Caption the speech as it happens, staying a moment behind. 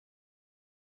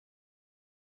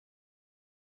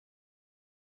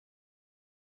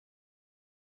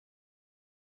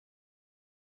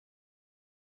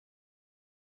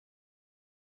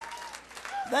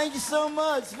Thank you so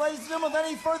much. Ladies and gentlemen, without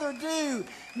any further ado,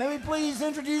 may we please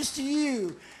introduce to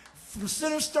you, from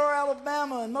Center Star,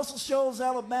 Alabama, and Muscle Shoals,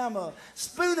 Alabama,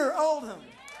 Spooner Oldham.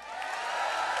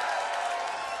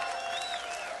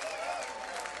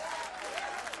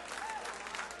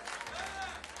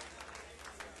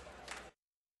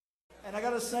 And I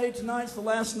got to say, tonight's the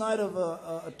last night of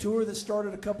a tour that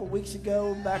started a couple weeks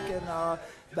ago back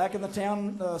in the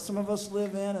town some of us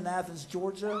live in Athens,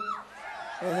 Georgia.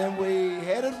 And then we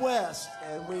headed west,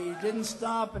 and we didn't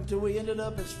stop until we ended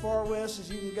up as far west as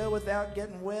you can go without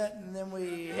getting wet. And then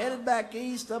we headed back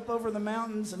east, up over the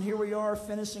mountains, and here we are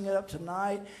finishing it up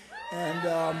tonight.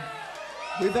 And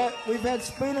we've had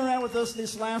Spooner out with us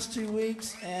these last 2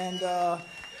 weeks, and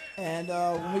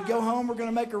when we go home, we're going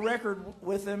to make a record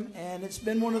with him. And it's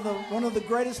been one of the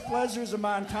greatest pleasures of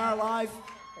my entire life.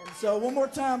 And so one more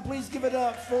time, please give it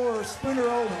up for Spooner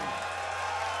Oldham.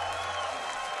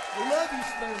 We love you,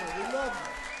 Spooner. We love you.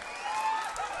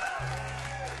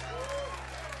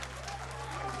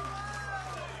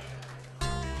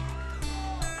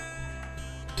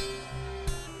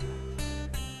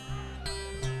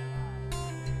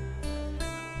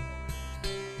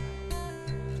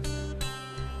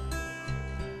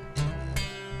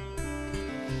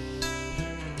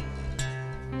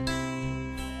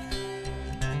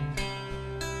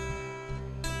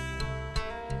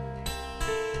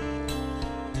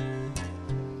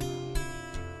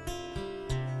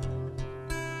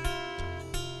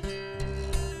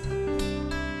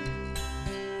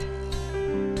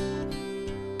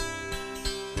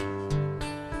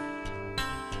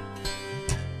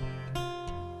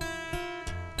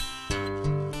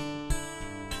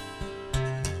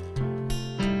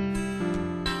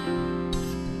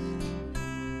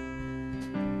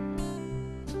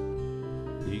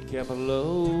 Kept a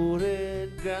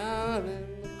loaded gun in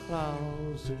the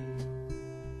closet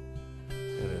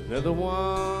and another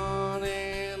one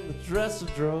in the dresser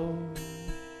drawer,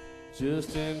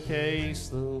 just in case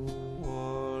the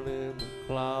one in the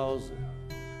closet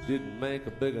didn't make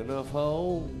a big enough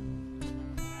hole.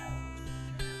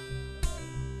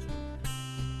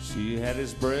 She had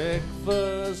his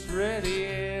breakfast ready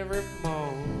every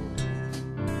morning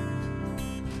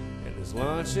and his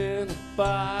lunch in the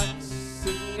box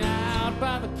sitting out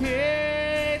by the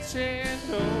kitchen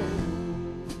door.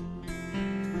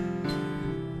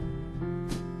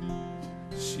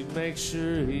 She'd make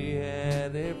sure he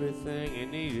had everything he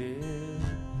needed,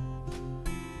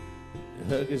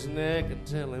 hug his neck and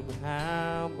tell him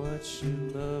how much she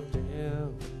loved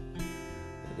him.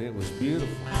 And it was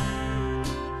beautiful.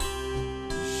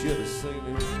 You should have seen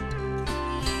it.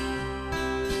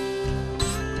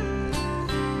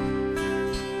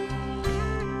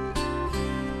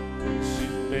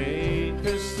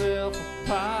 Herself a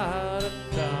pot of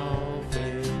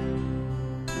coffee,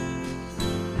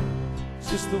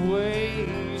 just the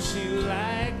way she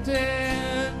liked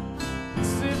it.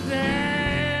 Sit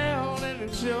down and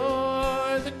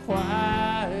enjoy the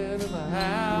quiet of the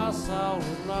house all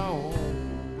alone.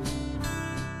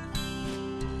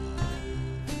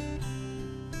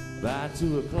 By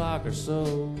 2 o'clock or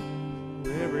so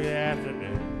every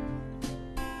afternoon,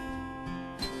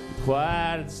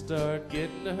 quiet would start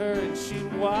getting to her, and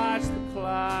she'd watch the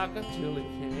clock until he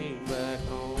came back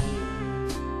home.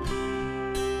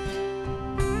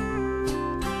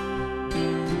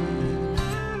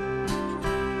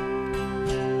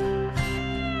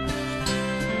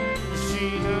 She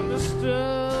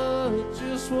understood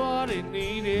just what he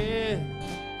needed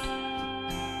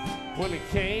when he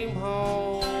came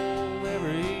home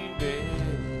every evening.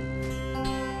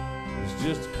 It was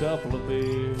just a couple of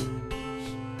beers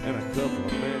and a couple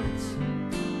of minutes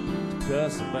to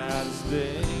cuss about his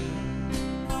day.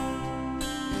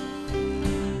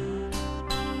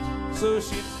 So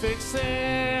she'd fix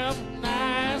him a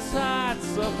nice hot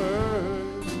supper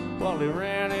while he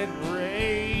ran it and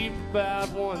raved about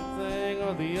one thing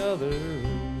or the other.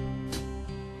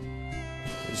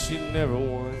 And she never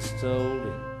once told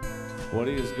him what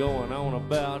he was going on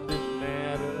about didn't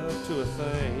add up to a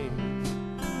thing.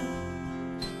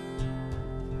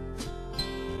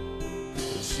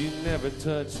 She never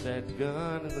touched that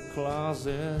gun in the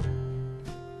closet.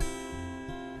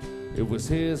 It was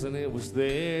his and it was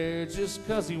there just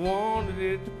 'cause he wanted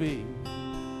it to be.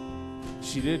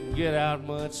 She didn't get out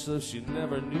much, so she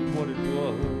never knew what it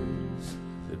was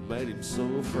that made him so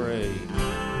afraid.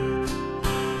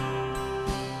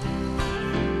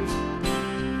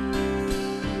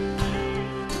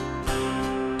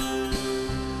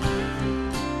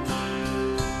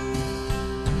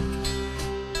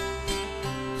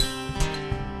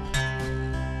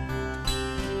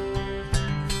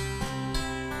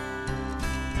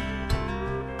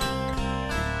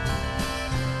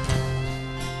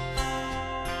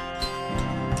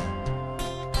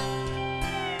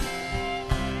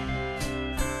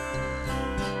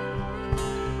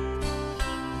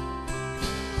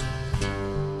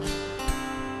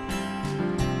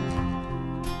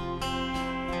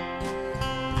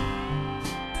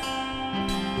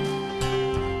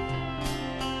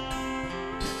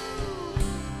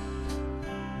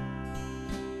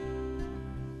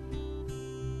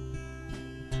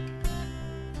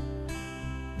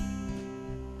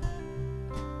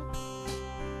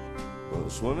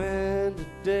 Most women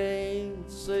today would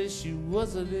say she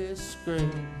was a disgrace.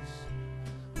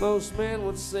 Most men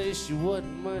would say she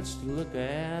wasn't much to look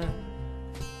at.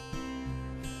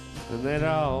 And they'd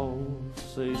all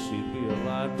say she'd be a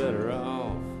lot better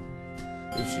off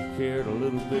if she cared a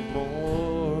little bit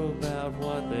more about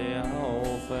what they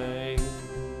all think.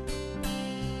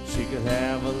 She could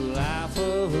have a life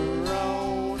of her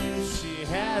own if she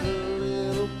had a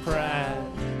little pride.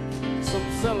 Some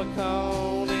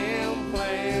silicone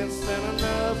implants and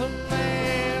another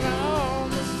man on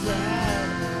the side.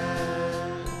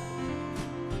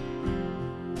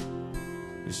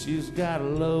 She's got a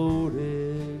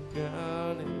loaded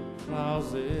gun in the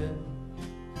closet,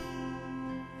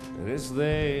 and it's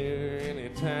there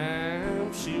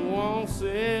anytime she wants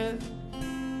it.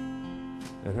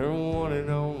 And her one and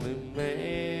only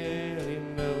man, he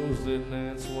knows it, and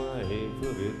that's why he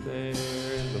put it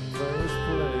there in the first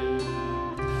place.